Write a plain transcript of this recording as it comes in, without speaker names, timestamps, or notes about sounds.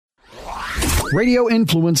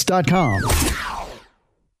radioinfluence.com.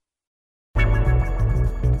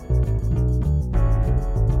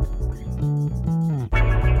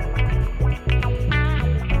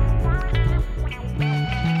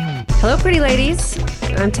 Hello, pretty ladies.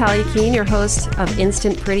 I'm Talia Keene, your host of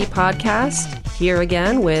Instant Pretty Podcast, here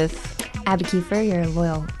again with Abby Kiefer, your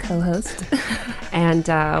loyal co-host. And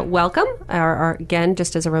welcome. Again,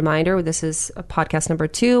 just as a reminder, this is podcast number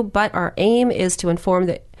 2, but our aim is to inform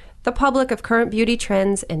the public of current beauty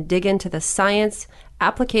trends and dig into the science,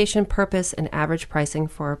 application, purpose, and average pricing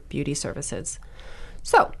for beauty services.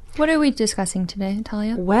 So, what are we discussing today,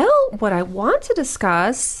 Talia? Well, what I want to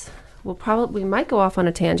discuss, we might go off on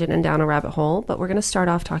a tangent and down a rabbit hole, but we're going to start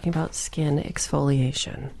off talking about skin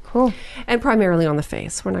exfoliation. Cool. And primarily on the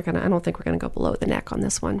face. I don't think we're going to go below the neck on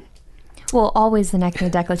this one. Well, always the neck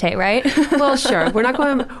and the décolleté, right? Well, sure.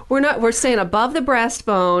 We're staying above the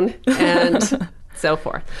breastbone and so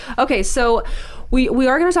forth. Okay, so we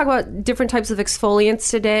are going to talk about different types of exfoliants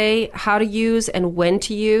today, how to use and when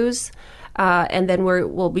to use. And then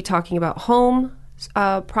we'll be talking about home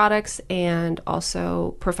products and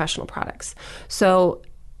also professional products. So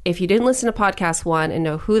if you didn't listen to podcast 1 and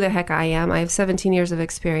know who the heck I am, I have 17 years of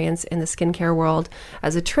experience in the skincare world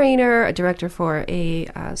as a trainer, a director for a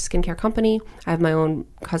skincare company. I have my own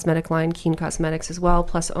cosmetic line, Keene Cosmetics as well,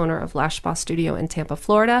 plus owner of Lash Spa Studio in Tampa,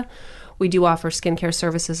 Florida. We do offer skincare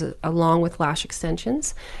services along with lash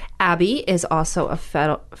extensions. Abby is also a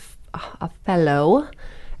fellow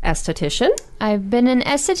esthetician. I've been an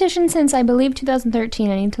esthetician since, I believe, 2013.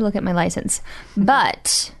 I need to look at my license.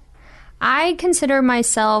 But I consider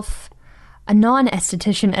myself a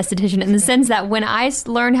non-esthetician in the sense that when I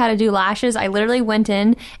learned how to do lashes, I literally went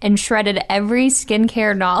in and shredded every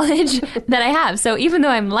skincare knowledge that I have. So even though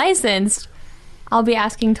I'm licensed, I'll be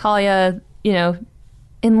asking Talia,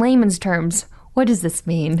 in layman's terms, what does this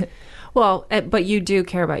mean? Well, but you do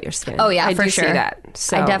care about your skin. Oh, yeah, I for do sure. See that.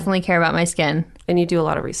 So, I definitely care about my skin. And you do a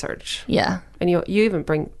lot of research. Yeah. And you even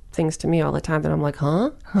bring things to me all the time that I'm like,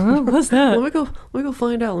 huh? What's that? Let me go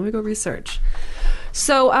find out. Let me go research.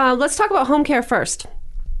 So let's talk about home care first.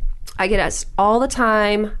 I get asked all the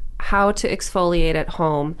time how to exfoliate at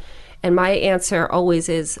home. And my answer always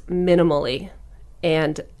is minimally.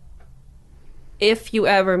 And if you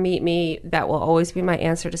ever meet me, that will always be my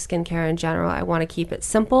answer to skincare in general. I want to keep it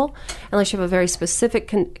simple. Unless you have a very specific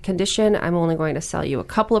condition, I'm only going to sell you a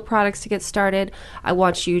couple of products to get started. I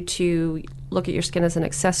want you to look at your skin as an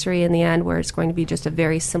accessory in the end, where it's going to be just a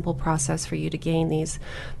very simple process for you to gain these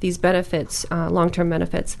benefits, long-term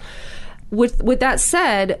benefits. With that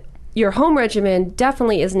said, your home regimen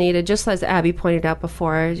definitely is needed, just as Abby pointed out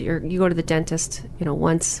before. You go to the dentist,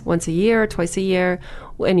 once a year, twice a year,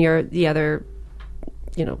 and the other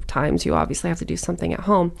times you obviously have to do something at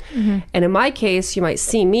home. Mm-hmm. And in my case, you might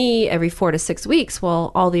see me every 4 to 6 weeks.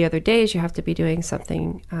 Well, all the other days you have to be doing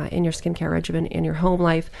something in your skincare regimen in your home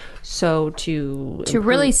life. So to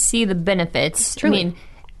really see the benefits, Truly. I mean,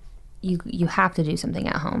 you have to do something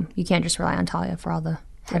at home. You can't just rely on Talia for all the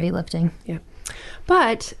heavy lifting. Yeah.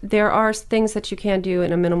 But there are things that you can do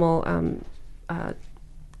in a minimal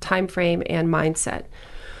time frame and mindset.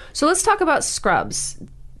 So let's talk about scrubs.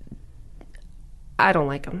 I don't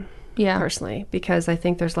like them, personally, because I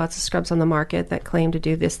think there's lots of scrubs on the market that claim to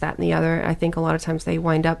do this, that, and the other. I think a lot of times they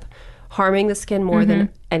wind up harming the skin more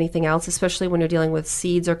than anything else, especially when you're dealing with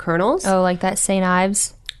seeds or kernels. Oh, like that St.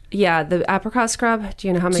 Ives? Yeah, the apricot scrub. Do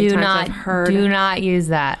you know how many times I've heard? Do not use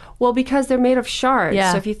that. Well, because they're made of shards.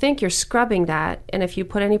 Yeah. So if you think you're scrubbing that, and if you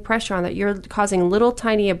put any pressure on that, you're causing little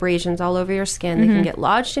tiny abrasions all over your skin. They can get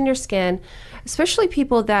lodged in your skin. Especially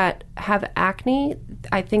people that have acne,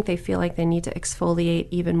 I think they feel like they need to exfoliate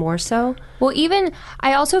even more so. Well,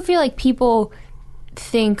 I also feel like people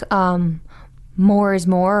think more is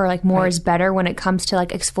more, or like more is better when it comes to like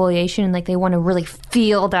exfoliation, and like they want to really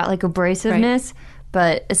feel that like abrasiveness. Right.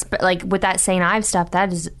 But it's like with that St. Ives stuff,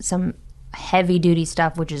 that is some heavy duty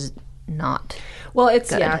stuff, which is not. Well,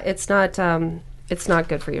 it's good. it's not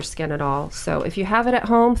good for your skin at all. So if you have it at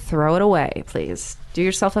home, throw it away, please. Do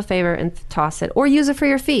yourself a favor and toss it, or use it for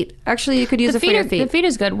your feet. Actually, you could use it for your feet. The feet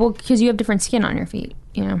is good. Well, because you have different skin on your feet,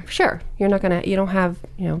 Sure, you don't have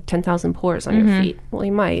 10,000 pores on your feet. Well,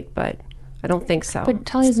 you might, but I don't think so. But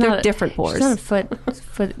Talia's they're different pores. She's not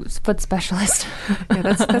a foot specialist. Yeah,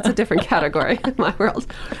 that's a different category in my world.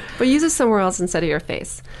 But use it somewhere else instead of your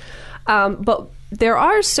face. But there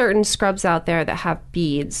are certain scrubs out there that have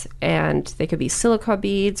beads, and they could be silica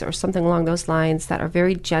beads or something along those lines that are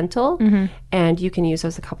very gentle, and you can use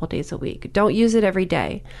those a couple days a week. Don't use it every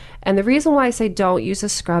day. And the reason why I say don't use a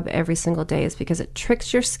scrub every single day is because it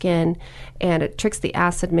tricks your skin, and it tricks the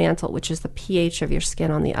acid mantle, which is the pH of your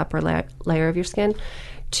skin on the upper layer of your skin,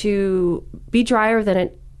 to be drier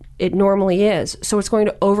than it normally is. So it's going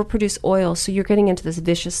to overproduce oil, so you're getting into this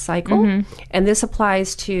vicious cycle. And this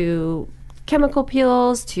applies to chemical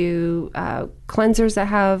peels, to cleansers that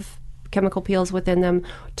have chemical peels within them,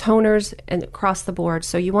 toners, and across the board.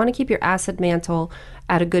 So you want to keep your acid mantle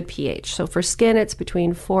at a good pH. So for skin, it's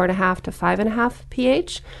between 4.5 to 5.5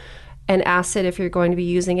 pH. And acid, if you're going to be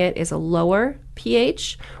using it, is a lower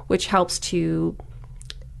pH, which helps to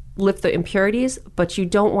lift the impurities, but you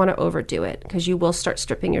don't want to overdo it because you will start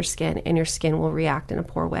stripping your skin, and your skin will react in a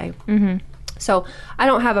poor way. So I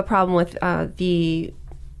don't have a problem with the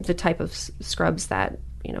type of scrubs that,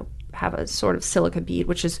 have a sort of silica bead,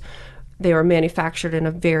 which is, they are manufactured in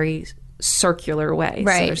a very circular way.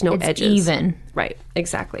 Right. So there's no it's edges. Even. Right.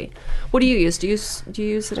 Exactly. What do you use? Do you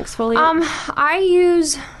use an exfoliant? I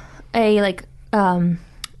use a like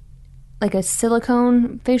a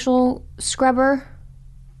silicone facial scrubber.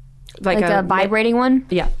 Like a vibrating one?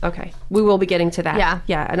 Yeah, okay. We will be getting to that.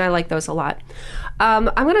 Yeah, and I like those a lot. I'm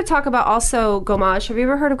going to talk about also Gommage. Have you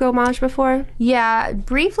ever heard of Gommage before? Yeah,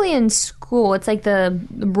 briefly in school. It's like the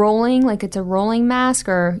rolling, like it's a rolling mask,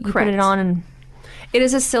 or you Correct. put it on and... It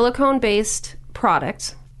is a silicone-based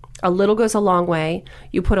product. A little goes a long way.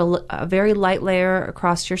 You put a very light layer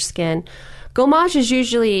across your skin. Gommage is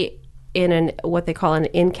usually in what they call an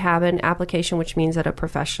in-cabin application, which means at a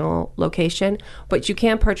professional location. But you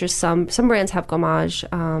can purchase some brands have Gommage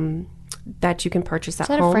that you can purchase at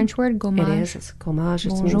home. Is that a French word, Gommage? It is. It's Gommage.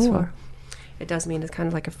 It does mean it's kind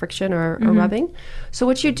of like a friction or rubbing. So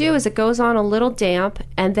what you do is it goes on a little damp,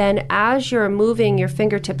 and then as you're moving your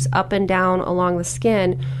fingertips up and down along the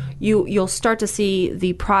skin, you'll start to see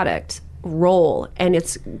the product roll, and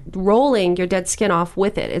it's rolling your dead skin off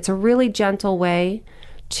with it. It's a really gentle way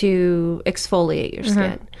to exfoliate your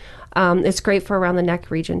skin. It's great for around the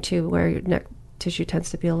neck region too, where your neck tissue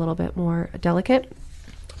tends to be a little bit more delicate.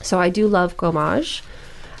 So I do love Gommage.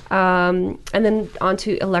 And then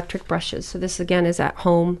onto electric brushes. So this again is at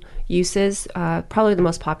home uses. Probably the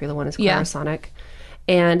most popular one is Clarisonic.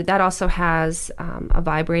 And that also has a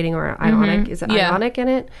vibrating or ionic, is it ionic in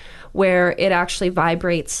it, where it actually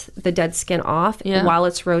vibrates the dead skin off while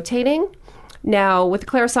it's rotating. Now, with the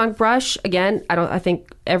Clarisonic brush, again, I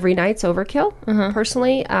think every night's overkill,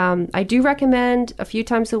 personally. I do recommend a few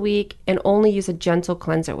times a week and only use a gentle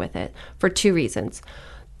cleanser with it for two reasons.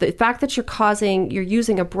 The fact that you're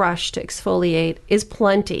using a brush to exfoliate is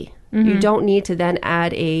plenty. You don't need to then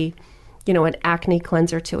add an acne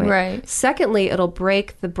cleanser to it. Right. Secondly, it'll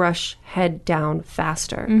break the brush head down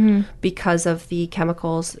faster because of the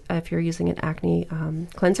chemicals if you're using an acne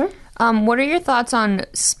cleanser. What are your thoughts on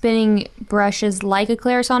spinning brushes like a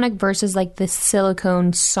Clarisonic versus like the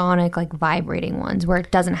silicone sonic, like vibrating ones where it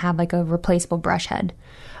doesn't have like a replaceable brush head?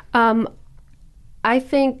 I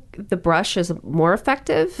think the brush is more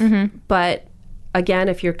effective, but again,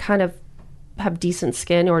 if you're kind of have decent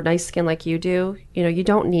skin or nice skin like you do, you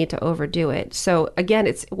don't need to overdo it. So again,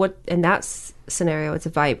 it's in that scenario, it's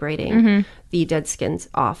vibrating the dead skins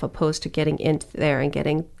off, opposed to getting into there and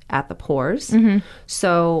getting at the pores.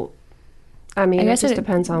 So, I mean, it just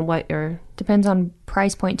depends on what you're... Depends on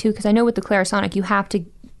price point too, because I know with the Clarisonic, you have to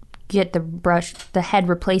get the head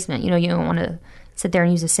replacement. You don't want to sit there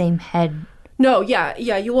and use the same head. No, yeah.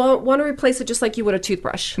 You want to replace it just like you would a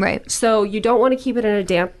toothbrush. Right. So you don't want to keep it in a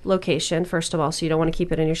damp location, first of all, so you don't want to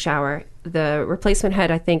keep it in your shower. The replacement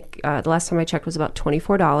head, I think, the last time I checked was about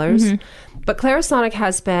 $24. But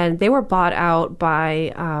Clarisonic they were bought out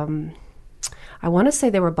by, I want to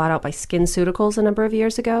say they were bought out by SkinCeuticals a number of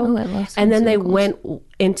years ago. Oh, I love SkinCeuticals. And then they went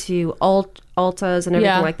into Ultas and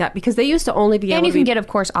everything like that, because they used to only be able to... And you can get, of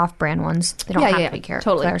course, off-brand ones. They don't have to be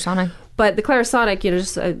totally. Clarisonic. But the Clarisonic,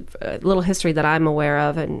 just a little history that I'm aware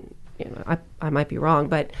of, and I might be wrong,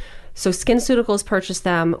 but so SkinCeuticals purchased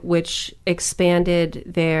them, which expanded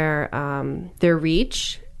their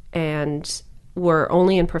reach and were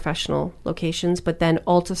only in professional locations, but then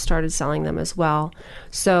Ulta started selling them as well.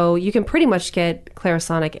 So you can pretty much get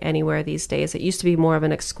Clarisonic anywhere these days. It used to be more of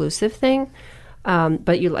an exclusive thing.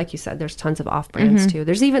 But like you said, there's tons of off-brands too.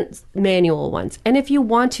 There's even manual ones. And if you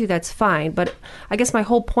want to, that's fine. But I guess my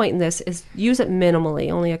whole point in this is use it minimally,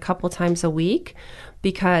 only a couple times a week,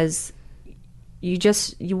 because you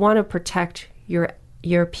want to protect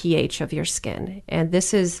your pH of your skin. And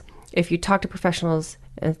this is, if you talk to professionals,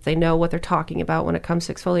 And if they know what they're talking about when it comes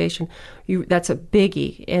to exfoliation, that's a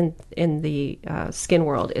biggie in the skin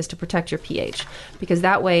world, is to protect your pH, because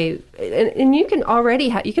that way, and you can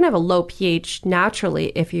already you can have a low pH naturally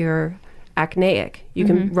if you're acneic. You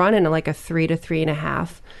can run in like a 3 to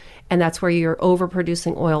 3.5. And that's where you're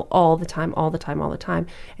overproducing oil all the time.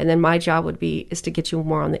 And then my job is to get you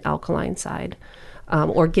more on the alkaline side,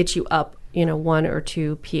 or get you up, 1 or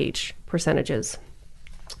 2 pH percentages.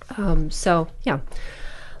 So yeah,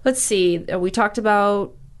 let's see. We talked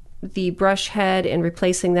about the brush head and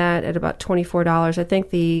replacing that at about $24. I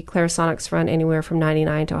think the Clarisonics run anywhere from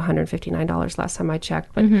 $99 to $159 last time I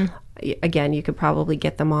checked. But again, you could probably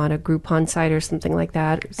get them on a Groupon site or something like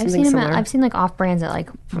that. I've seen like off brands at like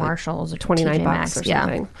Marshalls or $29 Max or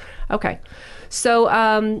something. Yeah. Okay. So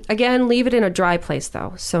again, leave it in a dry place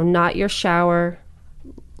though. So not your shower.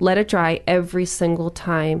 Let it dry every single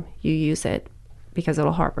time you use it, because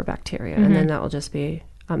it'll harbor bacteria, and then that will just be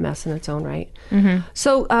a mess in its own right.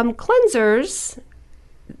 So cleansers,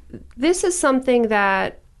 this is something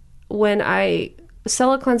that when I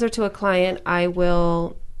sell a cleanser to a client, I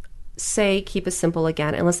will say keep it simple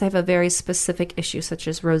again, unless they have a very specific issue such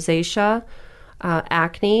as rosacea,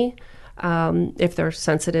 acne, if they're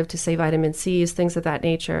sensitive to, say, vitamin C's, things of that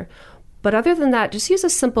nature. But other than that, just use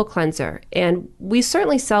a simple cleanser. And we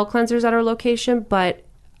certainly sell cleansers at our location, but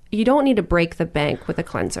you don't need to break the bank with a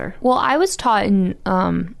cleanser. Well, I was taught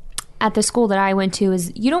at the school that I went to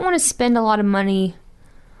is you don't want to spend a lot of money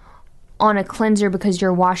on a cleanser because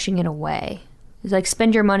you're washing it away. It's like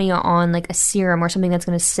spend your money on like a serum or something that's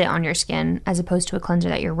going to sit on your skin as opposed to a cleanser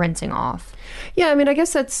that you're rinsing off. Yeah, I mean, I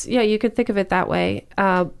guess you could think of it that way.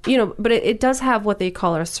 But it does have what they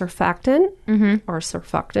call a surfactant or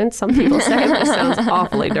surfactant. Some people say that sounds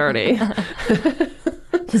awfully dirty.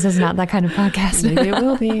 This is not that kind of podcast. Maybe it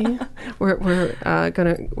will be.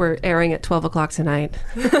 We're airing at 12 o'clock tonight.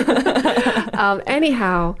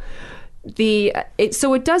 Anyhow,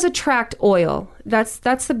 so it does attract oil. That's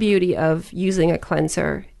the beauty of using a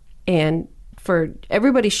cleanser, and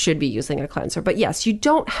everybody should be using a cleanser. But yes, you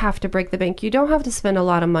don't have to break the bank. You don't have to spend a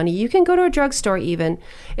lot of money. You can go to a drugstore even.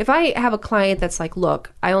 If I have a client that's like,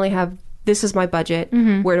 look, this is my budget.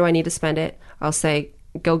 Where do I need to spend it? I'll say,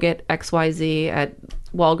 go get XYZ at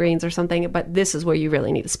Walgreens or something, but this is where you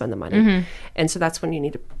really need to spend the money. And so that's when you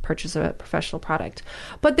need to purchase a professional product.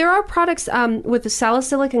 But there are products with the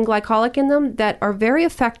salicylic and glycolic in them that are very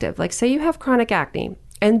effective. Like say you have chronic acne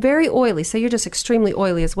and very oily. Say you're just extremely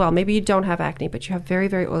oily as well. Maybe you don't have acne, but you have very,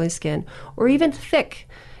 very oily skin, or even thick,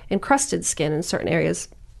 encrusted skin in certain areas.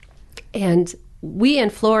 And we in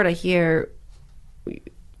Florida here,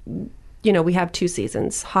 we have 2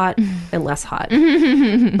 seasons, hot and less hot.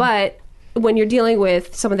 But when you're dealing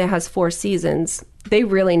with someone that has 4 seasons, they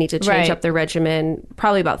really need to change up their regimen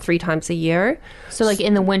probably about 3 times a year. So like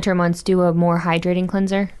in the winter months, do a more hydrating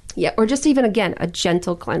cleanser? Yeah, or just even, again, a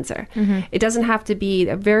gentle cleanser. It doesn't have to be,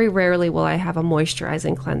 very rarely will I have a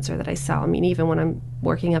moisturizing cleanser that I sell. I mean, even when I'm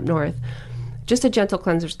working up north, just a gentle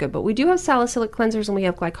cleanser is good. But we do have salicylic cleansers and we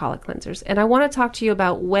have glycolic cleansers. And I want to talk to you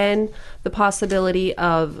about when the possibility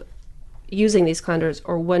of using these cleansers,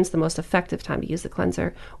 or when's the most effective time to use the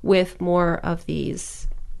cleanser with more of these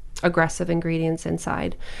aggressive ingredients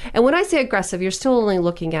inside. And when I say aggressive, you're still only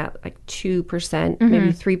looking at like 2%,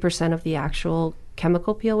 maybe 3% of the actual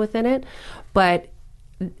chemical peel within it. But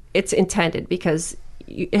it's intended because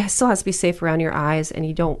it still has to be safe around your eyes, and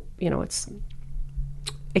you don't,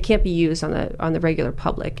 it can't be used on the regular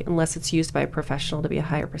public unless it's used by a professional to be a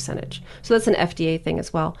higher percentage. So that's an FDA thing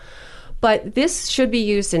as well. But this should be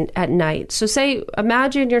used at night. So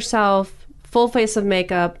imagine yourself, full face of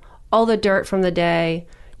makeup, all the dirt from the day,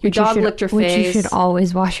 your dog licked your face. Which you should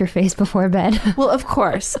always wash your face before bed. Well, of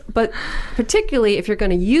course. But particularly if you're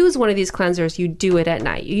going to use one of these cleansers, you do it at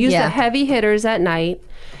night. You use the heavy hitters at night,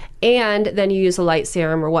 and then you use a light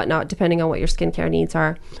serum or whatnot, depending on what your skincare needs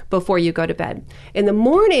are, before you go to bed. In the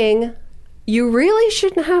morning, you really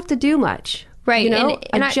shouldn't have to do much. Right.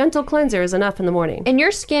 And a gentle cleanser is enough in the morning. And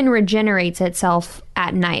your skin regenerates itself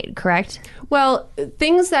at night, correct? Well,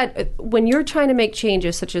 things that, when you're trying to make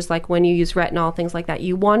changes, such as like when you use retinol, things like that,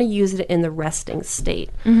 you want to use it in the resting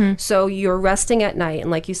state. So you're resting at night,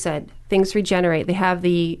 and like you said, things regenerate. They have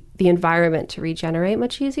the environment to regenerate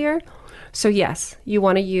much easier. So yes, you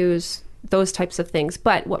want to use those types of things.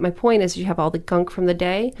 But what my point is, you have all the gunk from the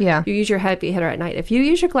day. Yeah. You use your heavy hitter at night. If you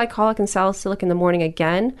use your glycolic and salicylic in the morning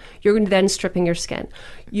again, you're then stripping your skin.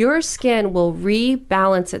 Your skin will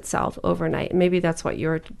rebalance itself overnight. Maybe that's what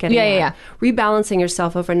you're getting at. Yeah. Rebalancing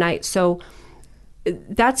yourself overnight. So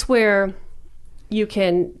that's where you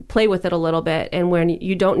can play with it a little bit. And when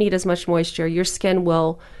you don't need as much moisture, your skin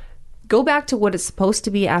will go back to what it's supposed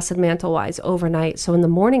to be acid mantle wise overnight. So in the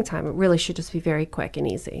morning time, it really should just be very quick and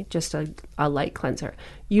easy, just a light cleanser.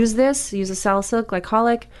 Use a salicylic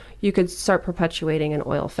glycolic. You could start perpetuating an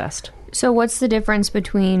oil fest. So what's the difference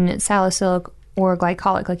between salicylic or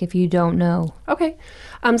glycolic, like if you don't know? Okay.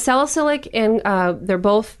 Salicylic and they're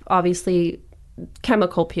both obviously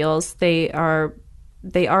chemical peels. They are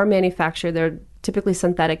manufactured. They're typically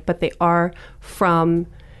synthetic, but they are from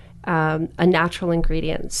a natural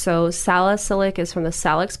ingredient. So salicylic is from the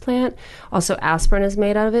salix plant. Also, aspirin is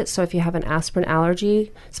made out of it. So if you have an aspirin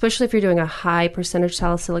allergy, especially if you're doing a high percentage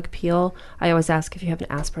salicylic peel, I always ask if you have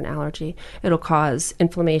an aspirin allergy. It'll cause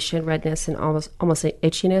inflammation, redness, and almost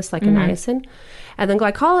itchiness like a niacin. And then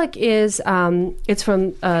glycolic is it's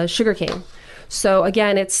from sugarcane. So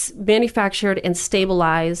again, it's manufactured and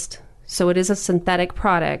stabilized. So it is a synthetic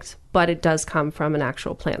product, but it does come from an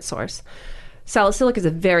actual plant source. Salicylic is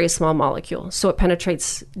a very small molecule, so it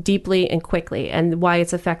penetrates deeply and quickly. And why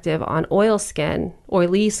it's effective on oily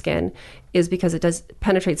skin, is because it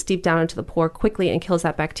penetrates deep down into the pore quickly and kills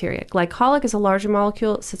that bacteria. Glycolic is a larger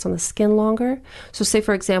molecule. It sits on the skin longer. So say,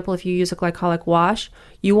 for example, if you use a glycolic wash,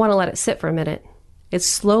 you want to let it sit for a minute. It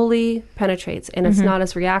slowly penetrates, and it's not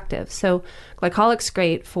as reactive. So glycolic's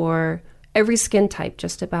great for every skin type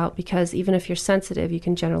just about, because even if you're sensitive, you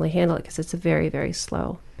can generally handle it because it's a very, very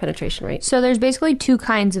slow penetration rate. So there's basically two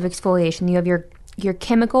kinds of exfoliation. You have your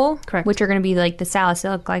chemical, correct, which are going to be like the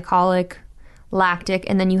salicylic, glycolic, lactic,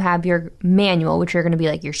 and then you have your manual, which are going to be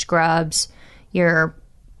like your scrubs, your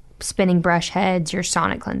spinning brush heads, your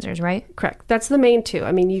sonic cleansers, right? Correct. That's the main two.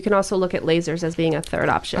 I mean, you can also look at lasers as being a third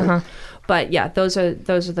option. But yeah, those are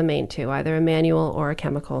the main two, either a manual or a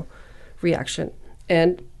chemical reaction.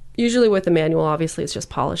 And usually with the manual, obviously, it's just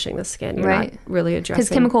polishing the skin. You're not really addressing... Because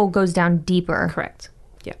chemical goes down deeper. Correct.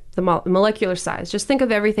 Yeah. The molecular size. Just think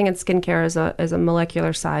of everything in skincare as a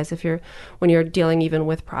molecular size when you're dealing even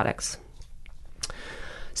with products.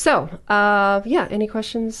 So, any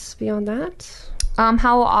questions beyond that?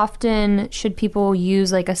 How often should people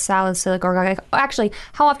use like a salicylic or actually,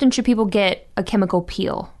 how often should people get a chemical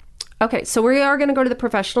peel? Okay, so we are going to go to the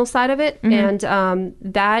professional side of it, and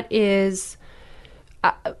that is...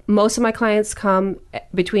 most of my clients come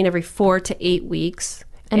between every 4 to 8 weeks.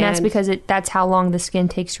 And that's because that's how long the skin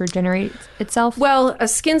takes to regenerate itself? Well, a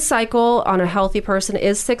skin cycle on a healthy person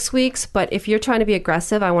is 6 weeks, but if you're trying to be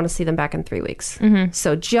aggressive, I want to see them back in 3 weeks.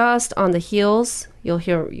 So just on the heels,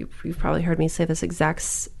 you've probably heard me say this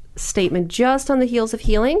exact statement, just on the heels of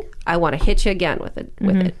healing, I want to hit you again with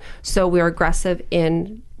it. So we're aggressive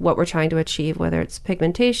in what we're trying to achieve, whether it's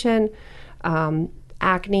pigmentation,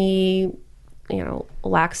 acne,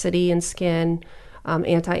 laxity in skin,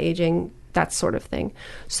 anti-aging, that sort of thing.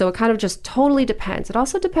 So it kind of just totally depends. It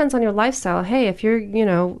also depends on your lifestyle. Hey, if you're,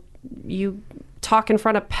 you talk in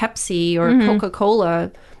front of Pepsi or Coca-Cola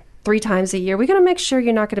 3 times a year, we got to make sure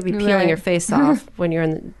you're not going to be peeling your face off when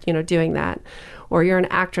you're doing that. Or you're an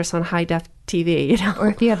actress on high def TV, Or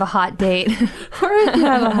if you have a hot date.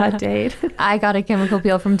 I got a chemical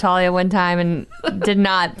peel from Talia one time and did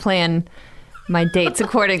not plan my dates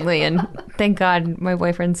accordingly, and thank God my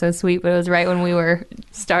boyfriend's so sweet, but it was right when we were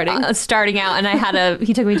starting out, and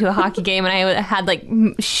he took me to a hockey game, and I had like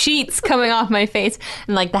sheets coming off my face,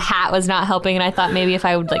 and like the hat was not helping, and I thought maybe if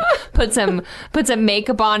I would like put some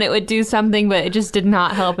makeup on, it would do something, but it just did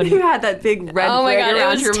not help. And you had that big red oh my God,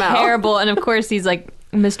 around it your was mouth. Terrible. And of course he's like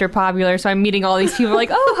Mr. Popular, so I'm meeting all these people like,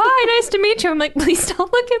 oh hi, nice to meet you. I'm like, please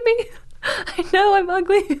don't look at me. I know I'm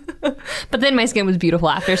ugly. But then my skin was beautiful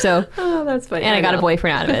after, so. Oh, that's funny. And I got a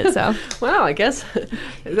boyfriend out of it, so. Wow, I guess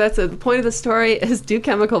that's the point of the story is do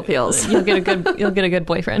chemical peels. You'll get a good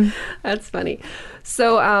boyfriend. That's funny.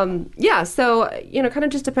 So, kind of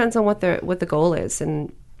just depends on what the goal is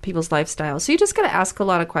and people's lifestyle. So you just got to ask a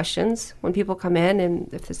lot of questions when people come in,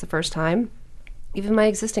 and if it's the first time. Even my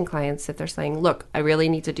existing clients, if they're saying, look, I really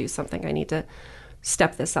need to do something. I need to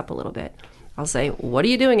step this up a little bit. I'll say, what are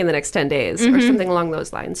you doing in the next 10 days? Or something along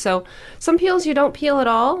those lines. So some peels you don't peel at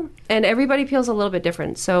all, and everybody peels a little bit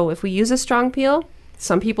different. So if we use a strong peel,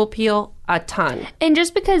 some people peel a ton. And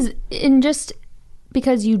just because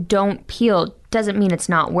you don't peel doesn't mean it's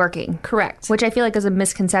not working. Correct. Which I feel like is a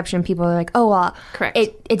misconception. People are like, correct.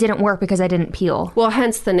 It didn't work because I didn't peel. Well,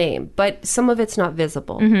 hence the name. But some of it's not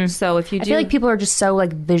visible. So if you do... I feel like people are just so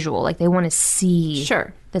like visual. Like they want to see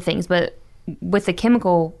the things. But with the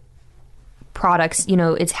chemical products,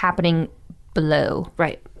 it's happening below.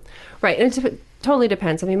 Right. And it totally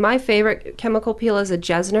depends. I mean, my favorite chemical peel is a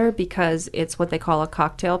Jesner because it's what they call a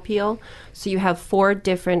cocktail peel. So you have 4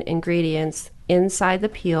 different ingredients inside the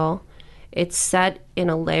peel, It's set in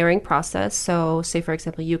a layering process. So say, for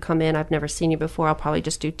example, you come in, I've never seen you before, I'll probably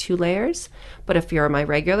just do 2 layers. But if you're my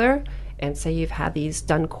regular, and say you've had these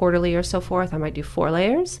done quarterly or so forth, I might do 4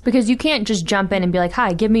 layers. Because you can't just jump in and be like,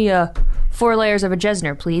 hi, give me 4 layers of a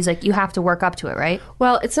Jesner, please. Like, you have to work up to it, right?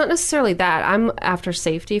 Well, it's not necessarily that. I'm after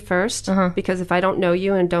safety first, because if I don't know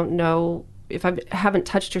you and don't know, if I haven't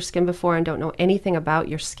touched your skin before and don't know anything about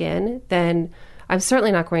your skin, then I'm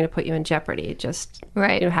certainly not going to put you in jeopardy just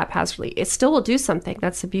haphazardly. It still will do something.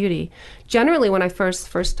 That's the beauty. Generally, when I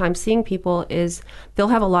first time seeing people is they'll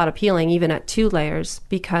have a lot of peeling even at 2 layers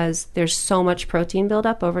because there's so much protein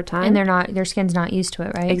buildup over time. And their skin's not used to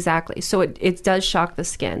it, right? Exactly. So it does shock the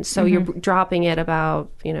skin. So you're dropping it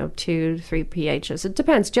about 2 to 3 pHs. It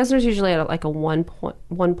depends. Jesner's usually at like a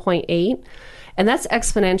 1.8. And that's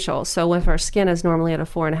exponential. So if our skin is normally at a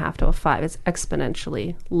 4.5 to a 5, it's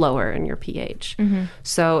exponentially lower in your pH.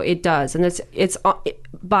 So it does. And it's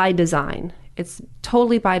by design. It's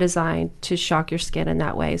totally by design to shock your skin in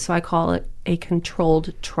that way. So I call it a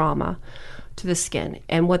controlled trauma to the skin.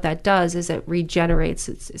 And what that does is it regenerates.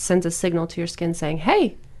 It sends a signal to your skin saying,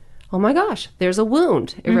 hey, oh my gosh, there's a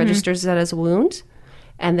wound. It registers that as a wound.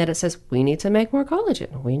 And then it says, we need to make more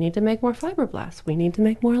collagen. We need to make more fibroblasts. We need to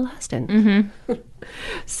make more elastin.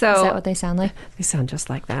 So is that what they sound like? They sound just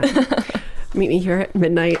like that. Meet me here at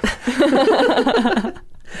midnight.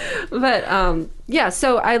 But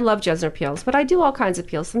so I love Jesner peels. But I do all kinds of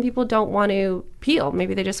peels. Some people don't want to peel.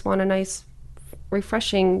 Maybe they just want a nice,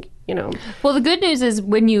 refreshing, Well, the good news is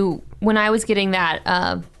when I was getting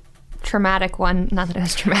that traumatic one, not that it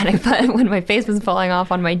was traumatic, but when my face was falling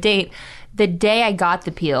off on my date, the day I got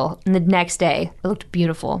the peel, and the next day, it looked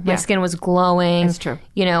beautiful. My skin was glowing. That's true.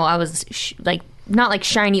 I was not like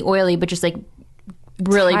shiny, oily, but just like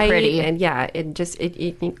really tight, pretty. And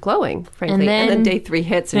it glowing, frankly. And then day 3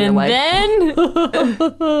 hits, and you're like,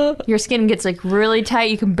 then your skin gets like really tight.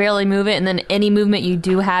 You can barely move it, and then any movement you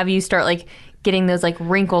do have, you start like getting those like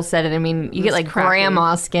wrinkles set in. I mean, you get like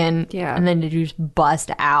grandma skin, and then you just bust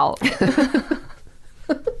out.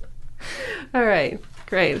 All right.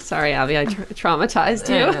 Great. Sorry, Abby, I traumatized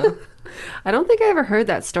you. I don't think I ever heard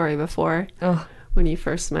that story before when you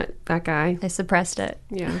first met that guy. I suppressed it.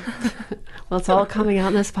 Yeah. Well, it's all coming out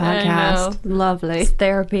in this podcast. Lovely. It's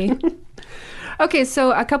therapy. Okay,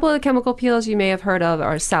 so a couple of the chemical peels you may have heard of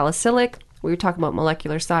are salicylic. We were talking about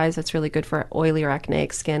molecular size. That's really good for oily or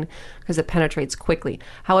acneic skin because it penetrates quickly.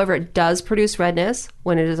 However, it does produce redness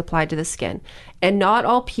when it is applied to the skin. And not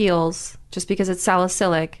all peels, just because it's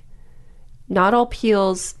salicylic, not all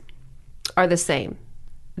peels are the same.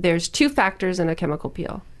 There's 2 factors in a chemical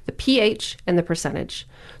peel, the pH and the percentage.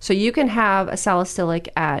 So you can have a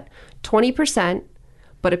salicylic at 20%,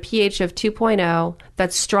 but a pH of 2.0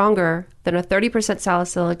 that's stronger than a 30%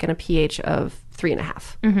 salicylic and a pH of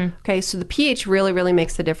 3.5. Okay, so the pH really, really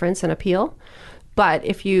makes the difference in a peel. But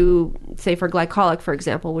if you, say for glycolic, for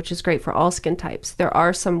example, which is great for all skin types, there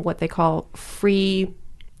are some what they call free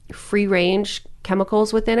range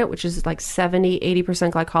chemicals within it, which is like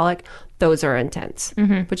 70-80% glycolic. Those are intense.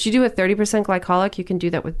 But you do a 30% glycolic, you can do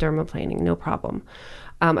that with dermaplaning, no problem.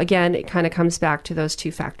 Again, it kind of comes back to those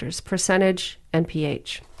 2 factors, percentage and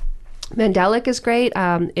pH. Mandelic is great.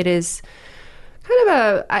 It is kind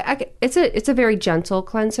of it's a very gentle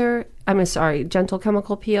cleanser. Gentle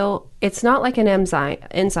chemical peel. It's not like an enzyme.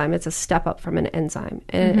 It's a step up from an enzyme.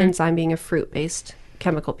 An enzyme being a fruit-based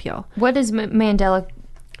chemical peel. What is Mandelic?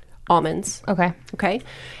 Almonds. Okay.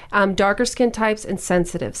 Darker skin types and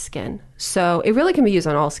sensitive skin. So it really can be used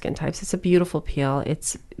on all skin types. It's a beautiful peel.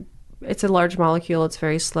 It's a large molecule. It's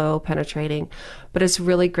very slow penetrating, but it's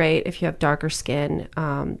really great if you have darker skin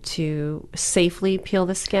to safely peel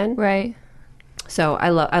the skin. Right. So I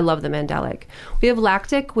love the Mandelic. We have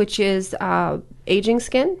Lactic, which is aging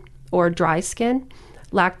skin or dry skin.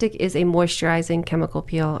 Lactic is a moisturizing chemical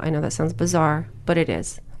peel. I know that sounds bizarre, but it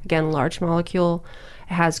is. Again, large molecule.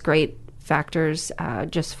 It has great factors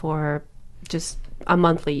for a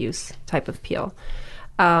monthly use type of peel.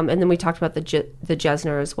 And then we talked about the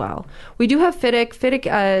Jesner as well. We do have Phytic. Phytic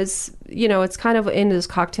is, it's kind of in those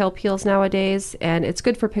cocktail peels nowadays, and it's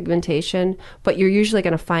good for pigmentation, but you're usually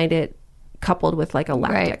going to find it coupled with like a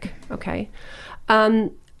Lactic. Right. Okay.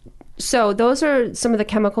 So those are some of the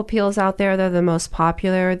chemical peels out there. They're the most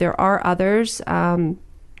popular. There are others.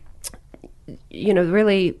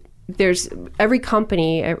 Really, there's every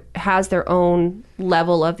company has their own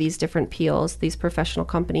level of these different peels, these professional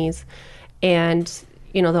companies, and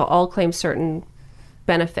they'll all claim certain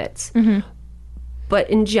benefits. But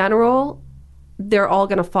in general, they're all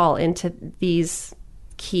going to fall into these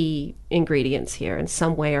key ingredients here in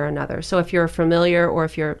some way or another. So if you're familiar or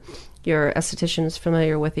if you're your esthetician is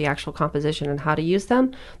familiar with the actual composition and how to use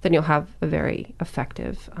them, then you'll have a very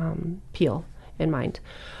effective peel in mind.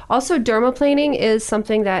 Also, dermaplaning is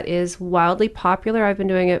something that is wildly popular. I've been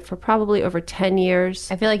doing it for probably over 10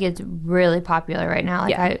 years. I feel like it's really popular right now.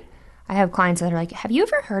 Like Yeah. I have clients that are like, have you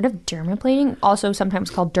ever heard of dermaplaning? Also sometimes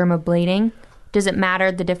called dermablading. Does it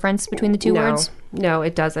matter the difference between the two words? No,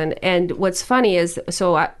 it doesn't. And what's funny is,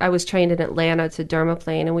 so I was trained in Atlanta to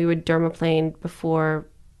dermaplane, and we would dermaplane before,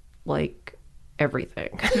 like,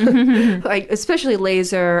 everything. Like, especially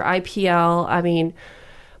laser, IPL, I mean,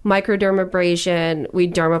 microdermabrasion, we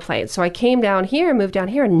dermaplane. So I came down here, moved down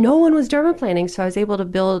here, and no one was dermaplaning. So I was able to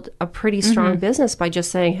build a pretty strong business by just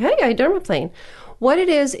saying, hey, I dermaplane. What it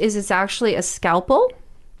is it's actually a scalpel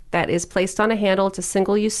that is placed on a handle. It's a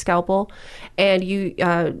single-use scalpel, and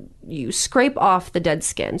you scrape off the dead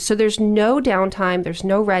skin. So there's no downtime, there's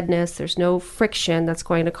no redness, there's no friction that's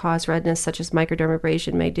going to cause redness, such as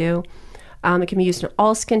microdermabrasion may do. It can be used in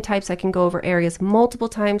all skin types. I can go over areas multiple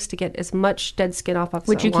times to get as much dead skin off as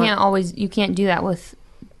Which I you want. can't do that with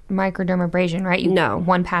microdermabrasion, right? No.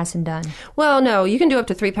 One pass and done. Well, no, you can do up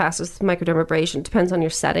to 3 passes with microdermabrasion. Depends on your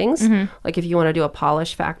settings. Like if you want to do a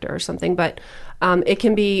polish factor or something. But it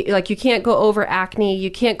can be, like, you can't go over acne. You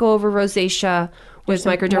can't go over rosacea with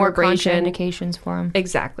More microdermabrasion. contraindications for them.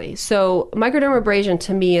 Exactly. So microdermabrasion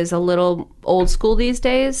to me is a little old school these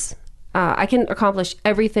days. I can accomplish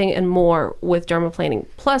everything and more with dermaplaning.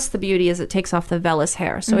 Plus, the beauty is it takes off the vellus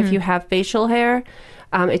hair. So if you have facial hair,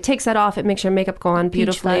 it takes that off. It makes your makeup go on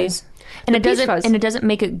beautifully. Peach fuzz. And it doesn't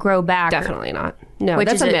make it grow back. Definitely not. No, Which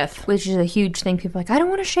that's is a myth. Which is a huge thing. People are like, I don't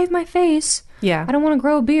want to shave my face. Yeah. I don't want to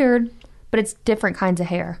grow a beard. But it's different kinds of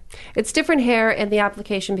hair. It's different hair and the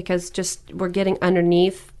application because just we're getting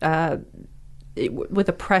underneath with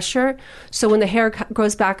the pressure. So when the hair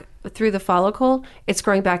grows back through the follicle, it's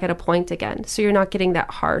growing back at a point again. So you're not getting that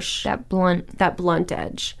harsh, That blunt.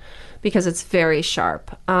 edge because it's very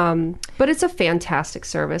sharp. But it's a fantastic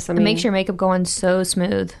service. I It mean, makes your makeup go on so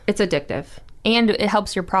smooth. it's addictive. And it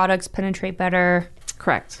helps your products penetrate better.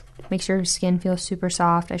 Correct. Makes your skin feel super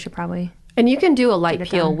soft. I should probably... And you can do a light Get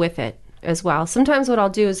it peel done. with it as well. Sometimes what I'll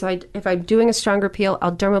do is if I'm doing a stronger peel,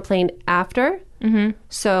 I'll dermaplane after. Mm-hmm.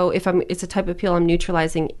 So if it's a type of peel I'm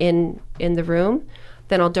neutralizing in the room,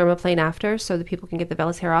 then I'll dermaplane after so that people can get the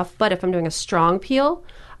vellus hair off. But if I'm doing a strong peel,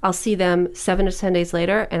 I'll see them 7 to 10 days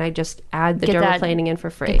later, and I just add the dermaplaning in for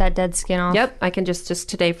free. Get that dead skin off. Yep, I can just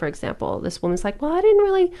today, for example, this woman's like, well, I didn't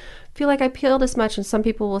really feel like I peeled as much, and some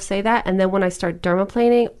people will say that. And then when I start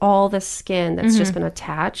dermaplaning, all the skin that's just been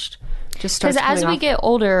attached just starts Because as coming we off. get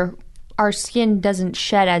older, our skin doesn't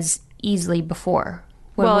shed as easily before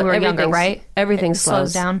when we were younger, right? Everything It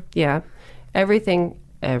slows slows down. Yeah, everything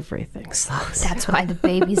slows. That's why the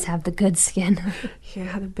babies have the good skin.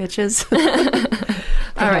 Yeah, the bitches.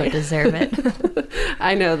 They don't deserve it.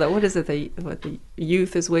 I know that. What is it? The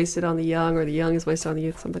youth is wasted on the young, or the young is wasted on the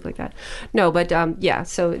youth, something like that. No, but yeah.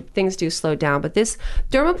 So things do slow down. But this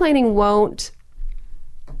dermaplaning won't.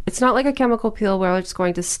 It's not like a chemical peel where it's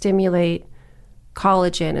going to stimulate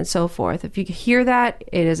collagen and so forth. If you hear that,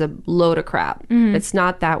 it is a load of crap. It's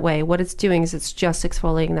not that way. What it's doing is it's just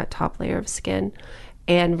exfoliating that top layer of skin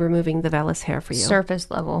and removing the vellus hair for you.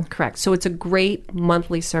 Surface level. Correct. So it's a great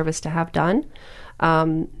monthly service to have done.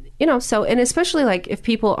 So, and especially like if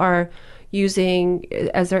people are using,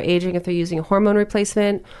 as they're aging, if they're using a hormone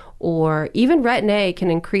replacement, or even Retin-A can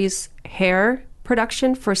increase hair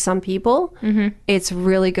production for some people. It's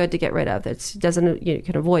really good to get rid of. You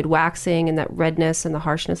can avoid waxing and that redness and the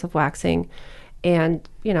harshness of waxing. And,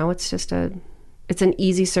 it's just it's an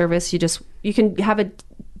easy service. You can have it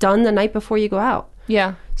done the night before you go out.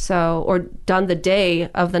 Yeah. So, or done the day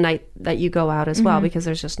of the night that you go out as well, because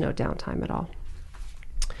there's just no downtime at all.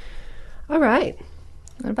 All right.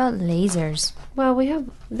 What about lasers? Well,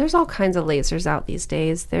 there's all kinds of lasers out these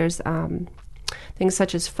days. There's things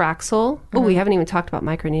such as Fraxel. Oh, we haven't even talked about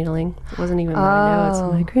microneedling. It wasn't even my notes.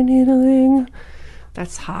 Microneedling.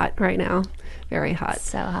 That's hot right now. Very hot.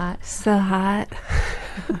 So hot. So hot.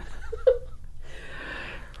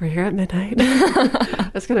 We're here at midnight.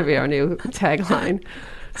 That's going to be our new tagline.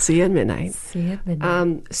 See you at midnight. See you at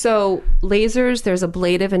midnight. So lasers, there's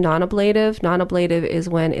ablative and non-ablative. Non-ablative is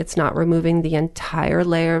when it's not removing the entire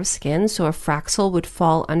layer of skin. So a Fraxel would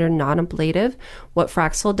fall under non-ablative. What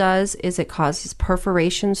Fraxel does is it causes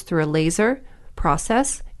perforations through a laser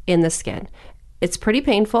process in the skin. It's pretty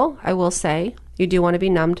painful, I will say. You do want to be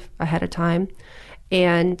numbed ahead of time.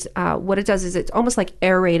 And what it does is it's almost like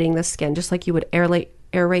aerating the skin, just like you would aerate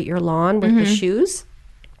your lawn with the shoes.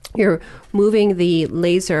 You're moving the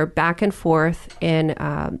laser back and forth,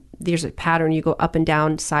 and there's a pattern. You go up and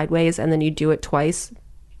down sideways, and then you do it twice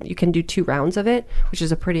you can do 2 rounds of it, which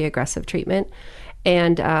is a pretty aggressive treatment.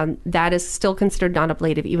 And that is still considered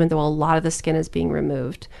non-ablative, even though a lot of the skin is being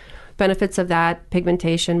removed. Benefits of that: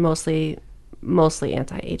 pigmentation, mostly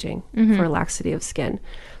anti-aging for laxity of skin.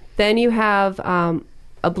 Then you have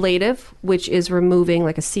ablative, which is removing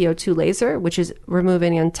like a CO2 laser, which is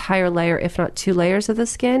removing an entire layer, if not 2 layers of the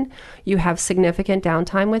skin. You have significant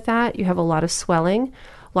downtime with that. You have a lot of swelling.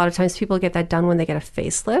 A lot of times people get that done when they get a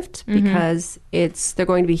facelift because they're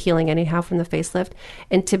going to be healing anyhow from the facelift.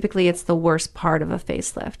 And typically it's the worst part of a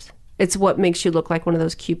facelift. It's what makes you look like one of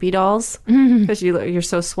those Cupid dolls because you're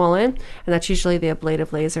so swollen. And that's usually the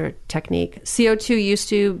ablative laser technique. CO2 used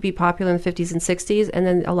to be popular in the 50s and 60s. And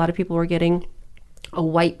then a lot of people were getting a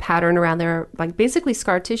white pattern around their, like basically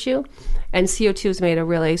scar tissue. And CO2 has made a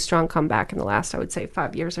really strong comeback in the last, I would say,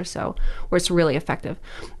 5 years or so, where it's really effective.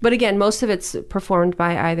 But again, most of it's performed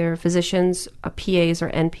by either physicians, PAs, or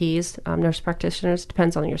NPs, nurse practitioners.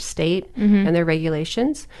 Depends on your state and their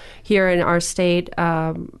regulations. Here in our state,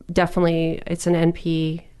 definitely it's an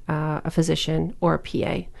NP, a physician, or a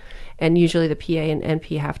PA. And usually the PA and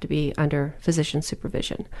NP have to be under physician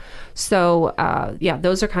supervision. So,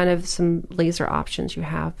 those are kind of some laser options you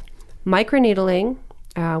have. Microneedling,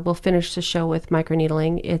 we'll finish the show with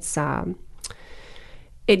microneedling.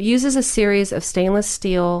 It uses a series of stainless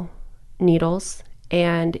steel needles,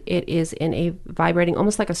 and it is in a vibrating,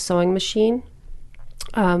 almost like a sewing machine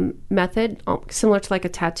method, similar to like a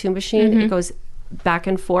tattoo machine. It goes back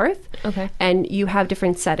and forth. Okay. And you have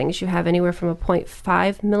different settings. You have anywhere from a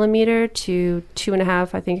 0.5 millimeter to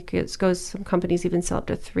 2.5. I think it goes, some companies even sell up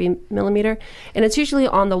to 3 millimeter. And it's usually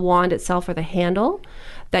on the wand itself or the handle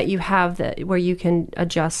that you have where you can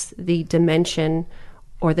adjust the dimension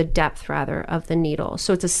or the depth rather of the needle.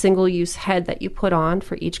 So it's a single use head that you put on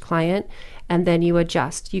for each client, and then you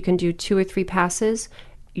adjust. You can do 2 or 3 passes.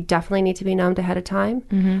 You definitely need to be numbed ahead of time.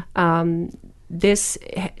 This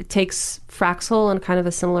takes Fraxel and kind of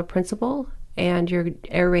a similar principle, and you're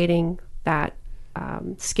aerating that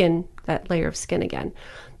skin, that layer of skin again.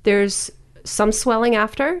 There's some swelling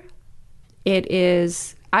after. It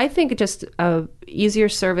is, I think, just a easier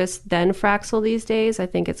service than Fraxel these days. I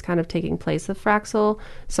think it's kind of taking place of Fraxel.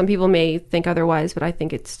 Some people may think otherwise, but I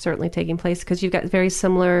think it's certainly taking place because you've got very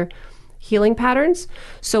similar healing patterns.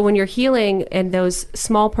 So when you're healing and those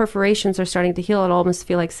small perforations are starting to heal, it almost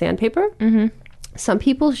feel like sandpaper. Some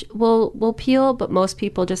people will peel, but most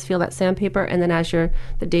people just feel that sandpaper. And then as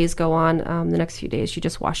the days go on, the next few days, you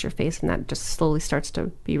just wash your face and that just slowly starts to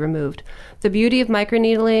be removed. The beauty of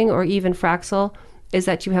microneedling or even Fraxel is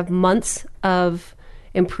that you have months of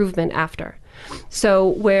improvement after. So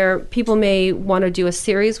where people may want to do a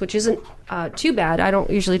series, which isn't too bad. I don't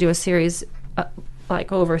usually do a series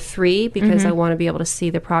like over 3 because I want to be able to see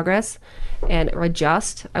the progress and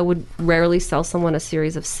adjust. I would rarely sell someone a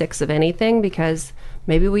series of 6 of anything because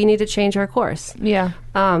maybe we need to change our course. Yeah.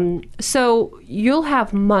 So you'll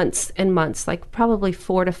have months and months, like probably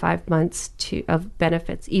 4 to 5 months of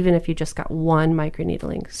benefits, even if you just got 1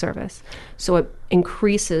 microneedling service. So it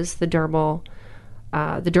increases the dermal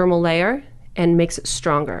layer and makes it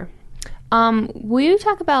stronger. Will you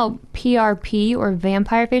talk about PRP or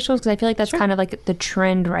vampire facials? Because I feel like that's kind of like the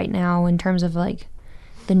trend right now in terms of like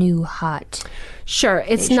the new hot. Sure.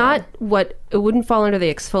 It's not it wouldn't fall under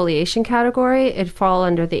the exfoliation category. It'd fall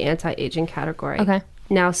under the anti-aging category. Okay.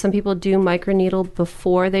 Now, some people do microneedle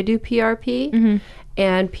before they do PRP.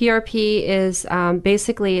 And PRP is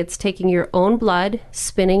basically it's taking your own blood,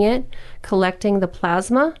 spinning it, collecting the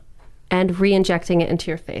plasma, and re-injecting it into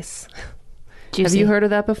your face. Juicy. Have you heard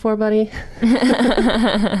of that before, buddy?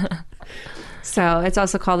 So it's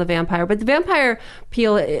also called the vampire. But the vampire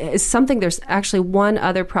peel is something, there's actually one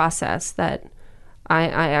other process that I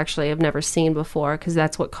actually have never seen before because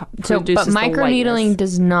that's what produces the whiteness. But microneedling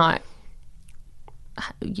does not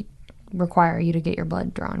require you to get your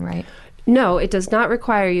blood drawn, right? No, it does not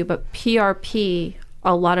require you, but PRP,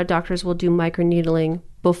 a lot of doctors will do microneedling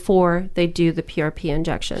before they do the PRP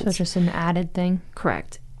injections. So it's just an added thing?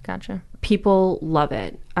 Correct. Gotcha. People love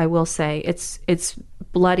it. I will say it's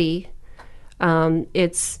bloody,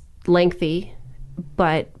 it's lengthy,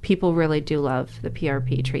 but people really do love the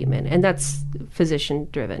PRP treatment, and that's physician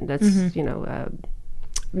driven. That's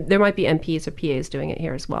there might be NPs or PAs doing it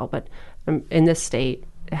here as well, but in this state,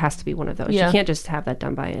 it has to be one of those. Yeah. You can't just have that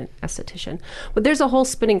done by an esthetician. But there's a whole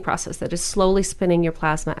spinning process that is slowly spinning your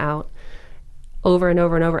plasma out over and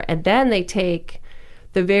over and over, and then they take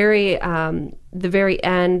the very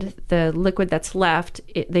end, the liquid that's left,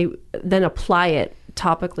 they then apply it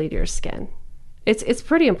topically to your skin. It's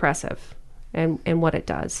pretty impressive and what it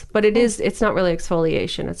does. But it's not really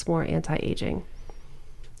exfoliation, it's more anti-aging.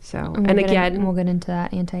 So, we'll get into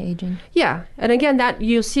that anti-aging. Yeah. And again, that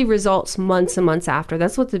you'll see results months and months after.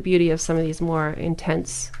 That's what the beauty of some of these more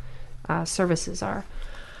intense services are.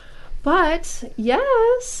 But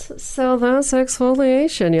yes, so that's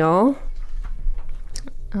exfoliation, y'all.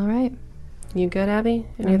 All right. You good, Abby?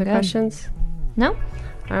 Any other questions? No.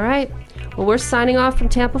 All right. Well, we're signing off from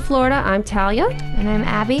Tampa, Florida. I'm Talia. And I'm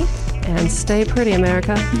Abby. And stay pretty,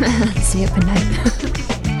 America. See you. Good night.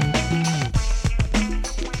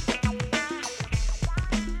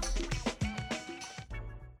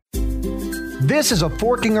 This is a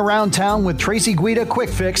Forking Around Town with Tracy Guida quick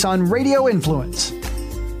fix on Radio Influence.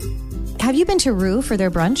 Have you been to Rue for their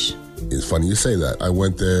brunch? It's funny you say that. I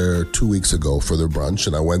went there 2 weeks ago for their brunch,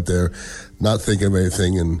 and I went there not thinking of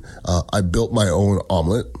anything, and I built my own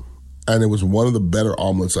omelet, and it was one of the better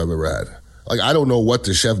omelets I've ever had. Like, I don't know what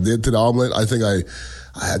the chef did to the omelet. I think I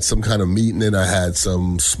had some kind of meat in it. I had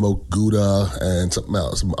some smoked Gouda and something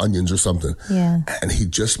else, some onions or something. Yeah. And he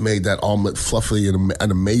just made that omelet fluffy and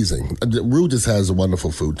amazing. Rue just has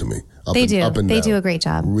wonderful food to me. They do a great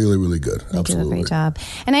job. Really, really good. They Absolutely. do a great job.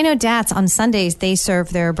 And I know Dats on Sundays, they serve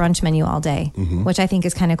their brunch menu all day, which I think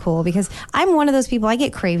is kind of cool because I'm one of those people, I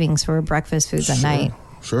get cravings for breakfast foods at night.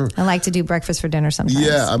 Sure. I like to do breakfast for dinner sometimes.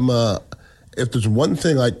 Yeah, if there's one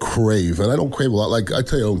thing I crave, and I don't crave a lot, like I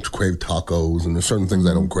tell you I don't crave tacos, and there's certain things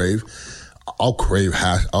I don't crave. I'll crave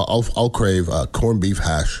hash. I'll crave corned beef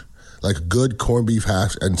hash, like good corned beef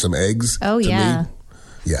hash and some eggs. Oh, yeah.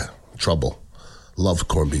 Yeah, trouble. Love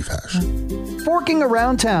corned beef hash. Forking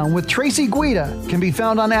Around Town with Tracy Guida can be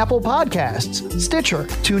found on Apple Podcasts, Stitcher,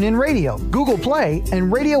 TuneIn Radio, Google Play,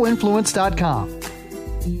 and RadioInfluence.com.